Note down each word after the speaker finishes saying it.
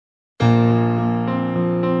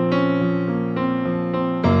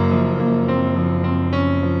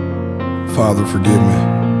Father, forgive me,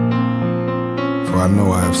 for I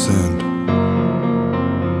know I have sinned.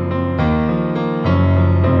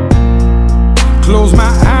 Close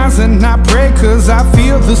my eyes and I pray, 'cause I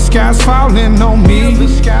feel the sky's falling on me.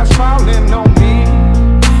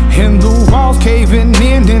 And the walls caving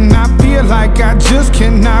in, and I feel like I just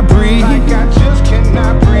cannot breathe.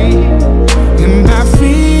 And I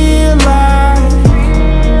feel like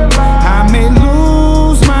I may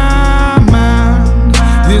lose my mind.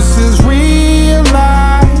 This is real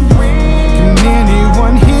life. Can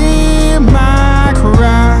anyone hear my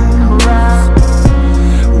cries?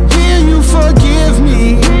 Will you forgive me?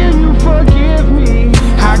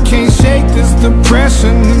 I can't shake this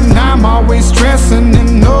depression, and I'm always stressing,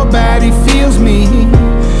 and nobody feels me.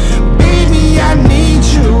 Baby, I need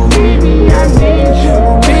you. Baby, I need you.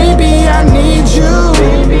 Baby, I need you.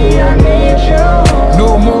 Baby, I need you. No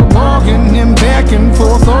more walking and back and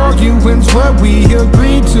forth arguing's what we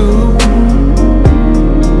agreed to.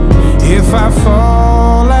 If I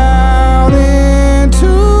fall out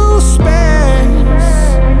into space,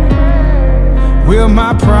 will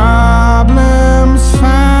my problems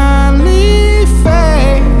finally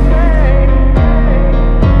fade?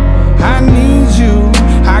 I need you.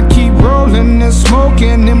 I keep rolling and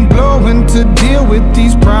smoking and blowing to deal with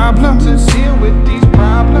these problems.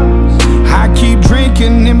 I keep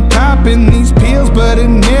drinking and popping these pills, but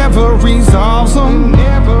it never resolves them.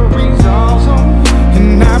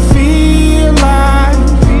 And I feel like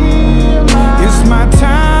it's my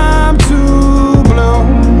time to blow.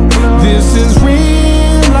 This is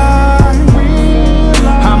real life.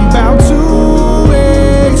 I'm about to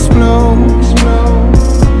explode.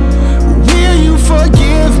 Will you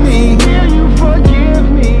forgive me?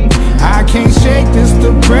 I can't shake this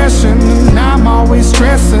depression, and I'm always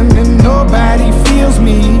stressing, and nobody feels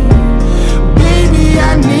me. Baby,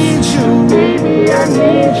 I need you. Baby, I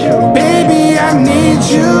need you. Baby, I need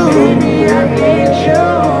you. Baby, I need you.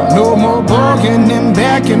 No more bargaining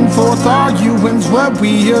back and forth arguing's what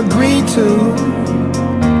we agreed to.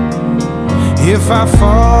 If I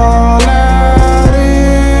fall out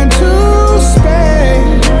into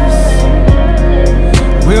space,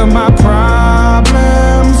 will my pride